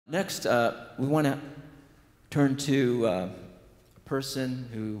Next, we want to turn to a person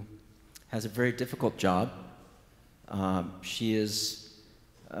who has a very difficult job. She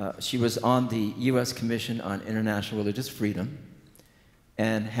was on the U.S. Commission on International Religious Freedom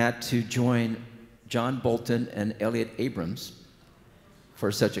and had to join John Bolton and Elliot Abrams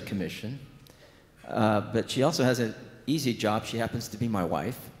for such a commission. But she also has an easy job. She happens to be my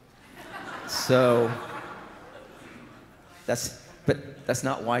wife. So that's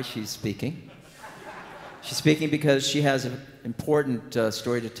not why she's speaking. She's speaking because she has an important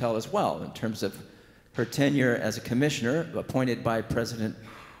story to tell as well in terms of her tenure as a commissioner appointed by President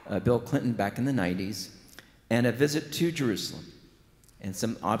Bill Clinton back in the 90s, and a visit to Jerusalem and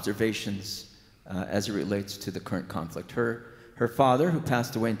some observations as it relates to the current conflict. Her father, who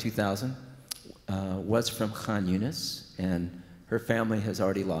passed away in 2000, was from Khan Yunis, and her family has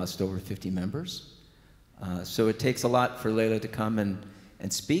already lost over 50 members. So it takes a lot for Laila to come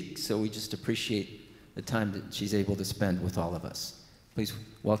and speak, so we just appreciate the time that she's able to spend with all of us. Please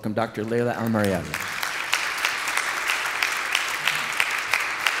welcome Dr. Laila Al-Marayati.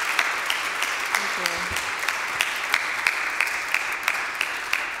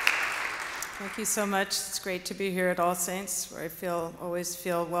 Thank you so much. It's great to be here at All Saints, where I always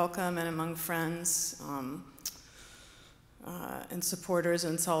feel welcome and among friends and supporters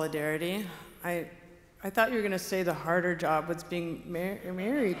and solidarity. I thought you were going to say the harder job was being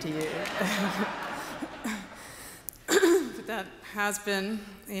married to you. But that has been,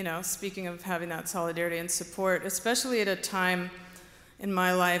 speaking of having that solidarity and support, especially at a time in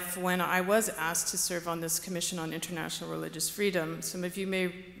my life when I was asked to serve on this Commission on International Religious Freedom. Some of you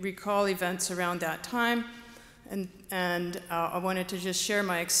may recall events around that time, and I wanted to just share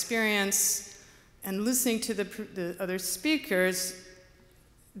my experience. And listening to the other speakers,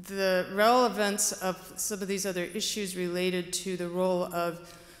 the relevance of some of these other issues related to the role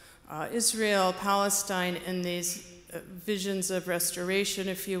of Israel, Palestine, in these visions of restoration,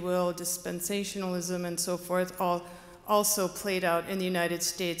 if you will, dispensationalism and so forth, all also played out in the United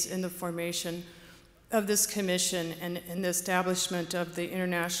States in the formation of this commission and in the establishment of the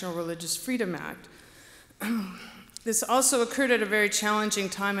International Religious Freedom Act. This also occurred at a very challenging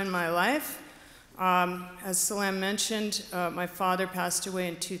time in my life. As Salam mentioned, my father passed away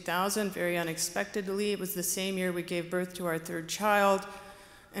in 2000, very unexpectedly. It was the same year we gave birth to our third child.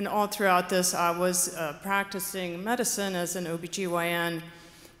 And all throughout this, I was practicing medicine as an OBGYN,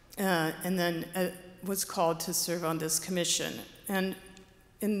 and then was called to serve on this commission. And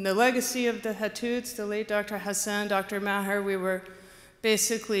in the legacy of the Hatuts, the late Dr. Hassan, Dr. Maher, we were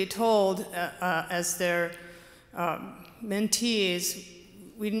basically told as their mentees,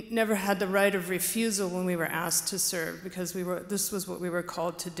 we never had the right of refusal when we were asked to serve, because this was what we were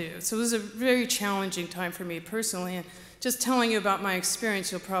called to do. So it was a very challenging time for me personally, and just telling you about my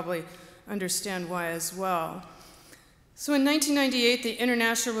experience, you'll probably understand why as well. So in 1998, the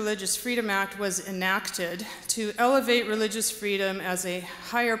International Religious Freedom Act was enacted to elevate religious freedom as a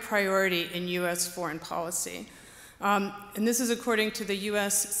higher priority in U.S. foreign policy. And this is according to the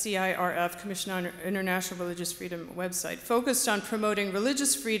US CIRF, Commission on International Religious Freedom website, focused on promoting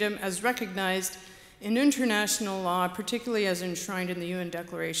religious freedom as recognized in international law, particularly as enshrined in the UN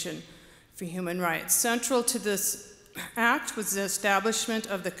Declaration for Human Rights. Central to this act was the establishment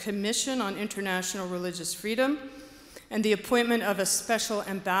of the Commission on International Religious Freedom and the appointment of a special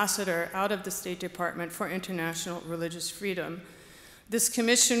ambassador out of the State Department for International Religious Freedom. This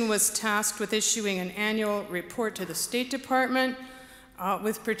commission was tasked with issuing an annual report to the State Department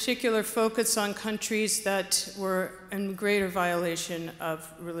with particular focus on countries that were in greater violation of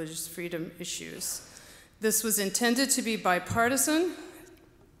religious freedom issues. This was intended to be bipartisan,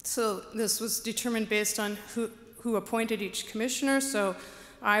 so this was determined based on who appointed each commissioner. So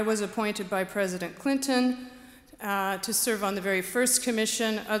I was appointed by President Clinton to serve on the very first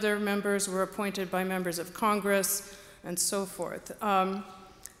commission. Other members were appointed by members of Congress, and so forth.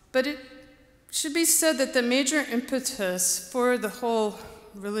 But it should be said that the major impetus for the whole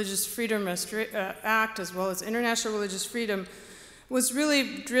Religious Freedom Act, as well as international religious freedom, was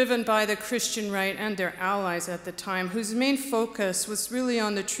really driven by the Christian right and their allies at the time, whose main focus was really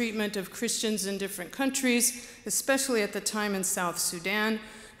on the treatment of Christians in different countries, especially at the time in South Sudan,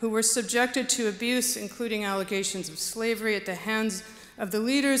 who were subjected to abuse, including allegations of slavery at the hands of the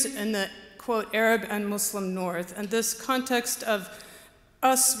leaders in the, quote, Arab and Muslim North. And this context of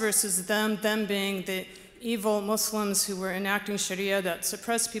us versus them being the evil Muslims who were enacting Sharia that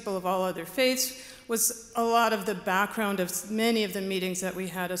suppressed people of all other faiths, was a lot of the background of many of the meetings that we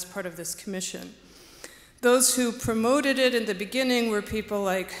had as part of this commission. Those who promoted it in the beginning were people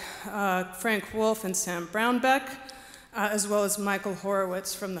like Frank Wolf and Sam Brownback, as well as Michael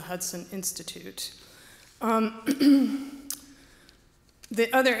Horowitz from the Hudson Institute. The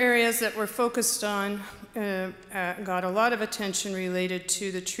other areas that we're focused on got a lot of attention related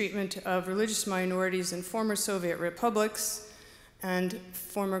to the treatment of religious minorities in former Soviet republics and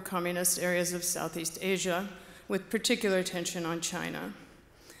former communist areas of Southeast Asia, with particular attention on China.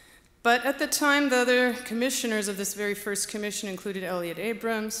 But at the time, the other commissioners of this very first commission included Elliot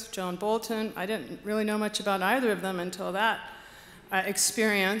Abrams, John Bolton. I didn't really know much about either of them until that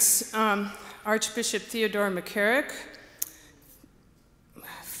experience. Archbishop Theodore McCarrick,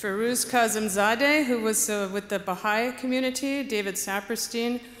 Firuz Kazimzadeh, who was with the Baha'i community, David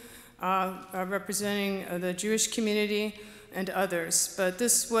Saperstein, representing the Jewish community, and others. But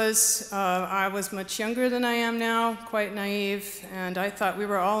this was, I was much younger than I am now, quite naive, and I thought we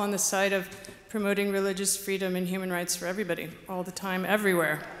were all on the side of promoting religious freedom and human rights for everybody, all the time,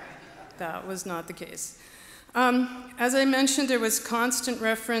 everywhere. That was not the case. As I mentioned, there was constant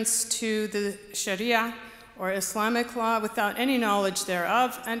reference to the Sharia, or Islamic law, without any knowledge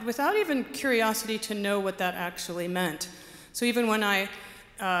thereof, and without even curiosity to know what that actually meant. So even when I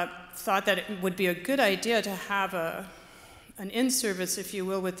thought that it would be a good idea to have an in-service, if you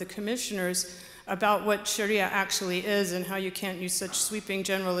will, with the commissioners about what Sharia actually is and how you can't use such sweeping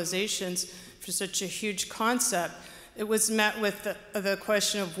generalizations for such a huge concept, it was met with the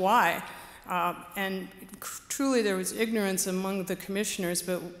question of why. And truly there was ignorance among the commissioners,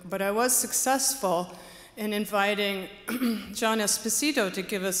 but I was successful in inviting John Esposito to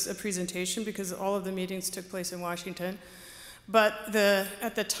give us a presentation, because all of the meetings took place in Washington. But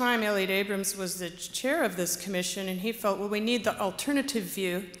at the time, Elliot Abrams was the chair of this commission, and he felt, well, we need the alternative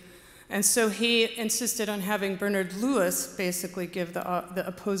view. And so he insisted on having Bernard Lewis basically give the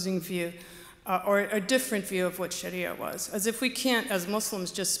opposing view, or a different view of what Sharia was, as if we can't, as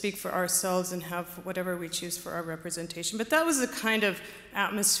Muslims, just speak for ourselves and have whatever we choose for our representation. But that was the kind of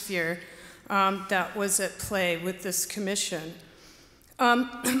atmosphere that was at play with this commission.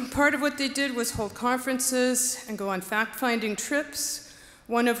 Part of what they did was hold conferences and go on fact-finding trips,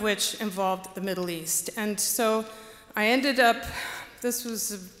 one of which involved the Middle East. And so I ended up, this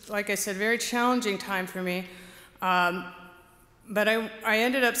was, like I said, a very challenging time for me, but I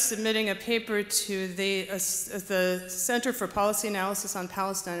ended up submitting a paper to the Center for Policy Analysis on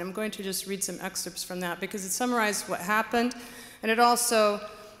Palestine. I'm going to just read some excerpts from that, because it summarized what happened, and it also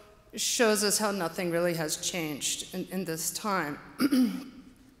shows us how nothing really has changed in this time.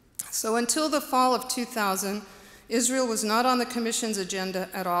 So until the fall of 2000, Israel was not on the Commission's agenda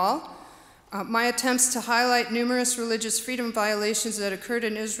at all. My attempts to highlight numerous religious freedom violations that occurred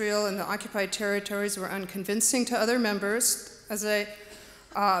in Israel and the occupied territories were unconvincing to other members, as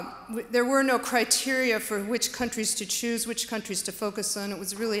there were no criteria for which countries to choose, which countries to focus on. It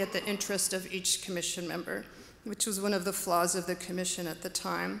was really at the interest of each Commission member, which was one of the flaws of the Commission at the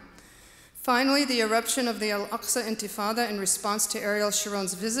time. Finally, the eruption of the Al-Aqsa Intifada in response to Ariel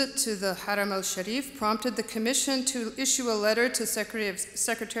Sharon's visit to the Haram al-Sharif prompted the Commission to issue a letter to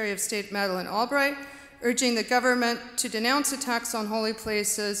Secretary of State Madeleine Albright, urging the government to denounce attacks on holy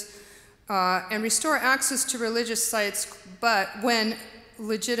places and restore access to religious sites, but when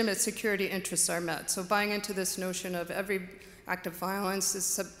legitimate security interests are met. So buying into this notion of every act of violence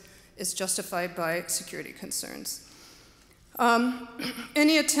is justified by security concerns.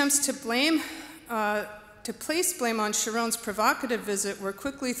 Any attempts to place blame on Sharon's provocative visit were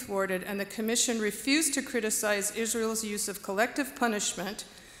quickly thwarted, and the Commission refused to criticize Israel's use of collective punishment,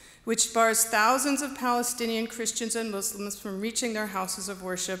 which bars thousands of Palestinian Christians and Muslims from reaching their houses of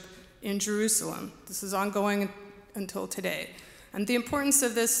worship in Jerusalem. This is ongoing until today. And the importance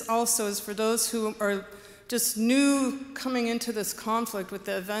of this also is for those who are just new coming into this conflict with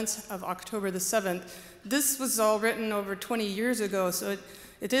the events of October the 7th. This was all written over 20 years ago, so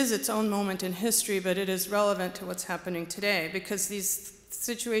it is its own moment in history, but it is relevant to what's happening today, because this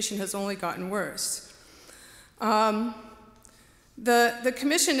situation has only gotten worse. The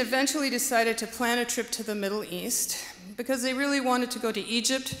Commission eventually decided to plan a trip to the Middle East, because they really wanted to go to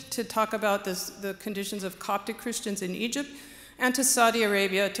Egypt to talk about the conditions of Coptic Christians in Egypt, and to Saudi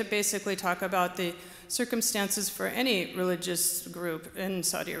Arabia to basically talk about the circumstances for any religious group in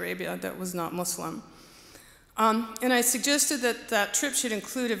Saudi Arabia that was not Muslim. And I suggested that that trip should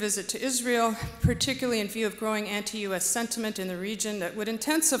include a visit to Israel, particularly in view of growing anti-US sentiment in the region that would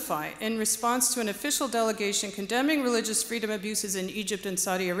intensify in response to an official delegation condemning religious freedom abuses in Egypt and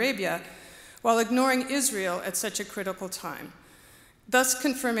Saudi Arabia, while ignoring Israel at such a critical time, thus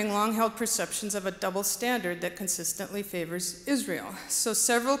confirming long-held perceptions of a double standard that consistently favors Israel. So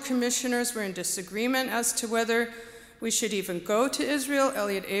several commissioners were in disagreement as to whether we should even go to Israel.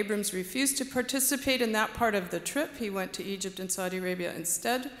 Elliot Abrams refused to participate in that part of the trip. He went to Egypt and Saudi Arabia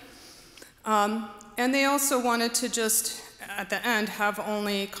instead. And they also wanted to just, at the end, have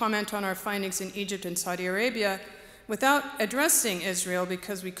only comment on our findings in Egypt and Saudi Arabia without addressing Israel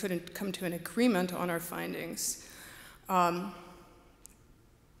because we couldn't come to an agreement on our findings. And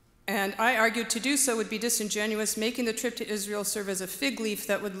I argued to do so would be disingenuous, making the trip to Israel serve as a fig leaf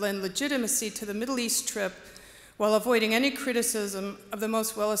that would lend legitimacy to the Middle East trip while avoiding any criticism of the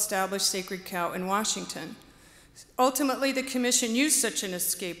most well-established sacred cow in Washington. Ultimately, the Commission used such an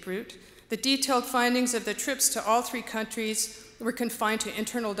escape route. The detailed findings of the trips to all three countries were confined to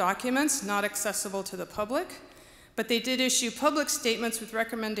internal documents, not accessible to the public, but they did issue public statements with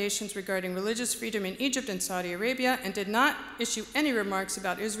recommendations regarding religious freedom in Egypt and Saudi Arabia, and did not issue any remarks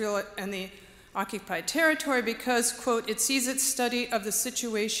about Israel and the occupied territory because, quote, it sees its study of the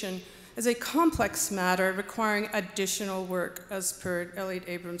situation as a complex matter requiring additional work, as per Elliot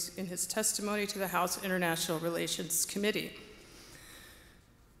Abrams in his testimony to the House International Relations Committee.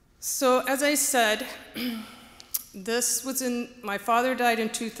 So, as I said, my father died in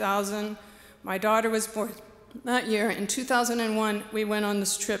 2000, my daughter was born that year. In 2001, we went on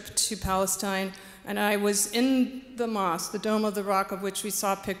this trip to Palestine, and I was in the mosque, the Dome of the Rock, of which we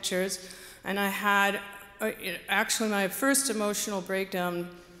saw pictures, and I had actually my first emotional breakdown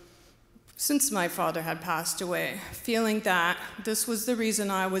since my father had passed away, feeling that this was the reason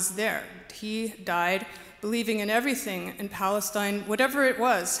I was there. He died believing in everything in Palestine, whatever it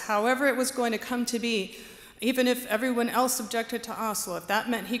was, however it was going to come to be, even if everyone else objected to Oslo. If that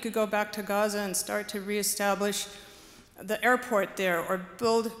meant he could go back to Gaza and start to reestablish the airport there or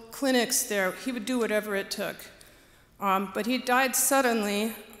build clinics there, he would do whatever it took. But he died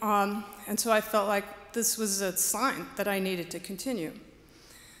suddenly, and so I felt like this was a sign that I needed to continue.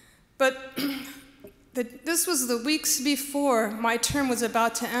 But this was the weeks before my term was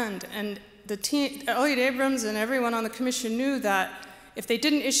about to end, and the team, Elliot Abrams and everyone on the commission knew that if they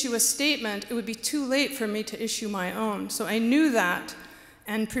didn't issue a statement, it would be too late for me to issue my own. So I knew that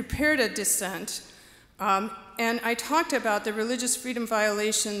and prepared a dissent. And I talked about the religious freedom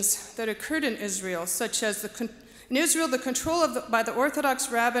violations that occurred in Israel, such as in Israel, the control by the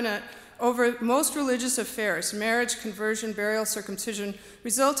Orthodox rabbinate over most religious affairs, marriage, conversion, burial, circumcision,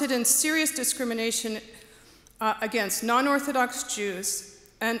 resulted in serious discrimination against non-Orthodox Jews.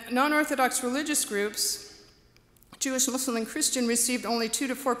 And non-Orthodox religious groups, Jewish, Muslim, and Christian, received only 2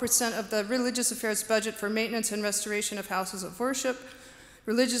 to 4% of the religious affairs budget for maintenance and restoration of houses of worship,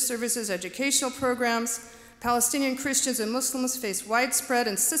 religious services, educational programs. Palestinian Christians and Muslims face widespread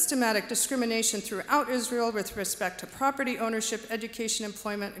and systematic discrimination throughout Israel with respect to property ownership, education,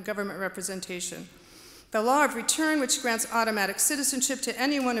 employment, and government representation. The law of return, which grants automatic citizenship to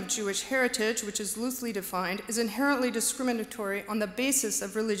anyone of Jewish heritage, which is loosely defined, is inherently discriminatory on the basis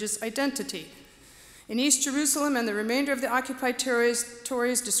of religious identity. In East Jerusalem and the remainder of the occupied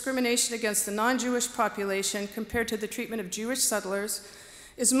territories, discrimination against the non-Jewish population compared to the treatment of Jewish settlers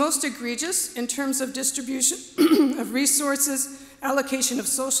is most egregious in terms of distribution of resources, allocation of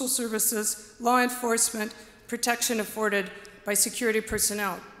social services, law enforcement, protection afforded by security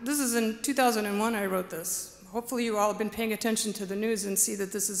personnel. This is in 2001 I wrote this. Hopefully you all have been paying attention to the news and see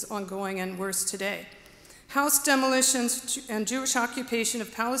that this is ongoing and worse today. House demolitions and Jewish occupation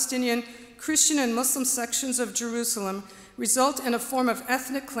of Palestinian, Christian, and Muslim sections of Jerusalem result in a form of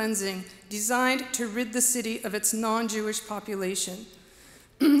ethnic cleansing designed to rid the city of its non-Jewish population.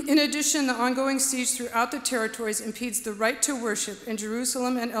 In addition, the ongoing siege throughout the territories impedes the right to worship in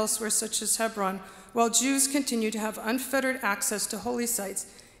Jerusalem and elsewhere, such as Hebron, while Jews continue to have unfettered access to holy sites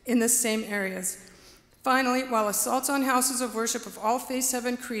in the same areas. Finally, while assaults on houses of worship of all faiths have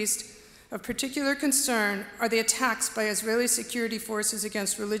increased, of particular concern are the attacks by Israeli security forces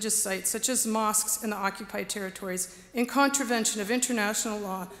against religious sites, such as mosques in the occupied territories, in contravention of international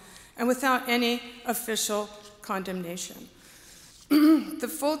law and without any official condemnation. The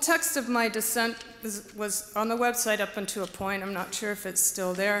full text of my dissent was on the website up until a point. I'm not sure if it's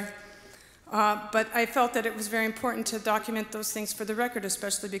still there. But I felt that it was very important to document those things for the record,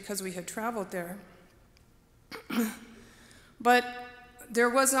 especially because we had traveled there. But there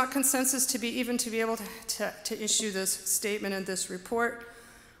was not consensus to be able to issue this statement and this report.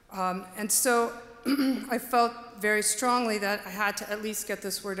 And so I felt very strongly that I had to at least get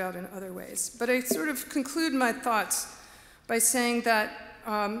this word out in other ways. But I sort of conclude my thoughts by saying that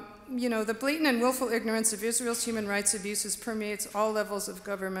the blatant and willful ignorance of Israel's human rights abuses permeates all levels of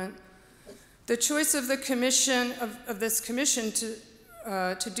government. The choice of the commission, of this commission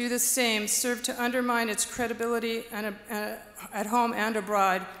to do the same served to undermine its credibility at home and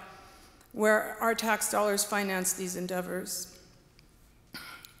abroad. where our tax dollars finance these endeavors.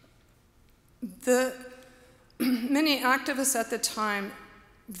 Many activists at the time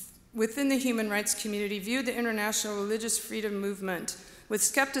within the human rights community viewed the international religious freedom movement with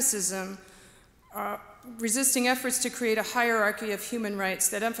skepticism, resisting efforts to create a hierarchy of human rights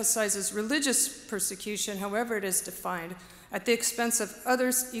that emphasizes religious persecution, however it is defined, at the expense of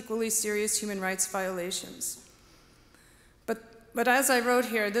others equally serious human rights violations. But as I wrote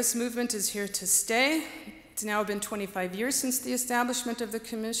here, this movement is here to stay. It's now been 25 years since the establishment of the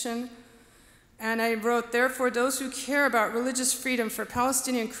Commission. And I wrote, therefore, those who care about religious freedom for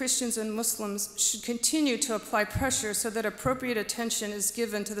Palestinian Christians and Muslims should continue to apply pressure so that appropriate attention is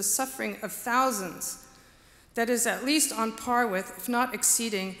given to the suffering of thousands that is at least on par with, if not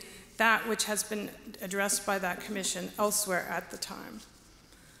exceeding, that which has been addressed by that commission elsewhere at the time.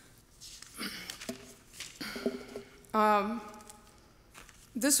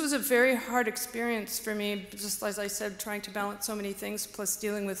 This was a very hard experience for me, just as I said, trying to balance so many things, plus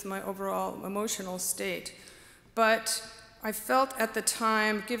dealing with my overall emotional state. But I felt at the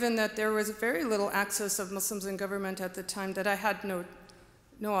time, given that there was very little access of Muslims in government at the time, that I had no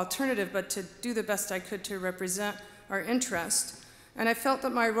alternative but to do the best I could to represent our interest. And I felt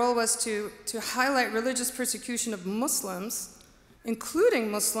that my role was to highlight religious persecution of Muslims,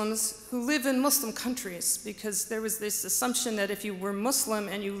 including Muslims who live in Muslim countries, because there was this assumption that if you were Muslim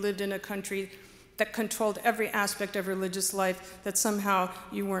and you lived in a country that controlled every aspect of religious life, that somehow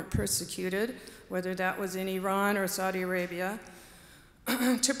you weren't persecuted, whether that was in Iran or Saudi Arabia.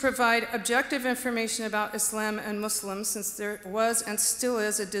 To provide objective information about Islam and Muslims, since there was and still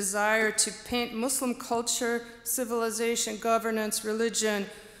is a desire to paint Muslim culture, civilization, governance, religion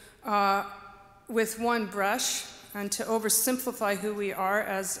with one brush, and to oversimplify who we are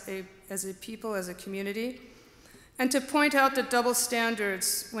as a people, as a community, and to point out the double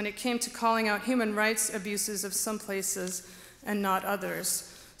standards when it came to calling out human rights abuses of some places and not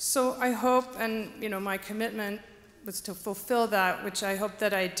others. So I hope, and my commitment was to fulfill that, which I hope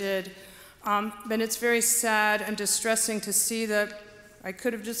that I did. But it's very sad and distressing to see that I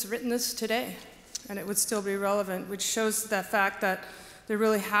could have just written this today and it would still be relevant, which shows the fact that there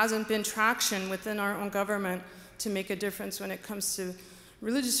really hasn't been traction within our own government to make a difference when it comes to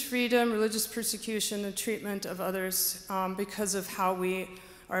religious freedom, religious persecution, the treatment of others, because of how we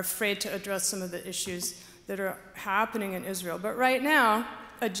are afraid to address some of the issues that are happening in Israel. But right now,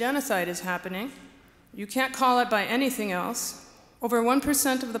 a genocide is happening. You can't call it by anything else. Over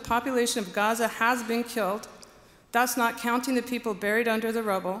 1% of the population of Gaza has been killed. That's not counting the people buried under the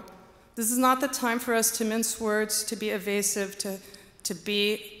rubble. This is not the time for us to mince words, to be evasive, to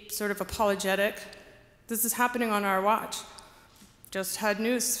be sort of apologetic. This is happening on our watch. Just had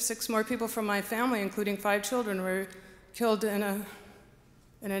news, 6 more people from my family, including 5 children, were killed in an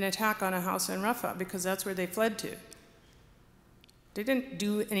attack on a house in Rafah because that's where they fled to. They didn't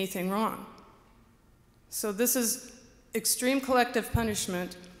do anything wrong. So this is extreme collective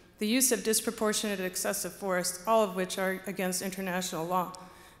punishment, the use of disproportionate and excessive force, all of which are against international law.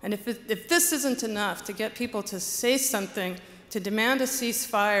 And if this isn't enough to get people to say something, to demand a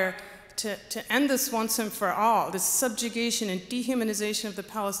ceasefire, to end this once and for all, this subjugation and dehumanization of the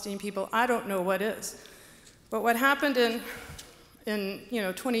Palestinian people, I don't know what is. But what happened in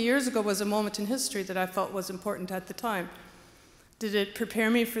 20 years ago was a moment in history that I felt was important at the time. Did it prepare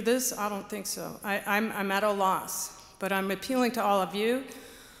me for this? I don't think so. I'm at a loss, but I'm appealing to all of you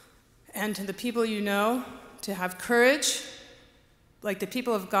and to the people you know to have courage, like the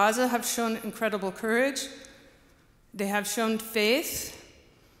people of Gaza have shown incredible courage. They have shown faith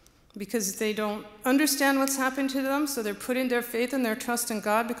because they don't understand what's happened to them, so they're putting their faith and their trust in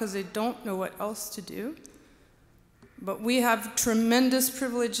God because they don't know what else to do. But we have tremendous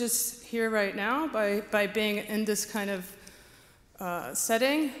privileges here right now by being in this kind of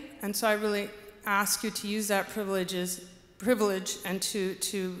setting, and so I really ask you to use that privilege and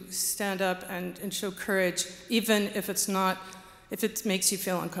to stand up and show courage, even if if it makes you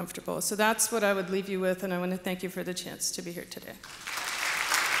feel uncomfortable. So that's what I would leave you with, and I want to thank you for the chance to be here today.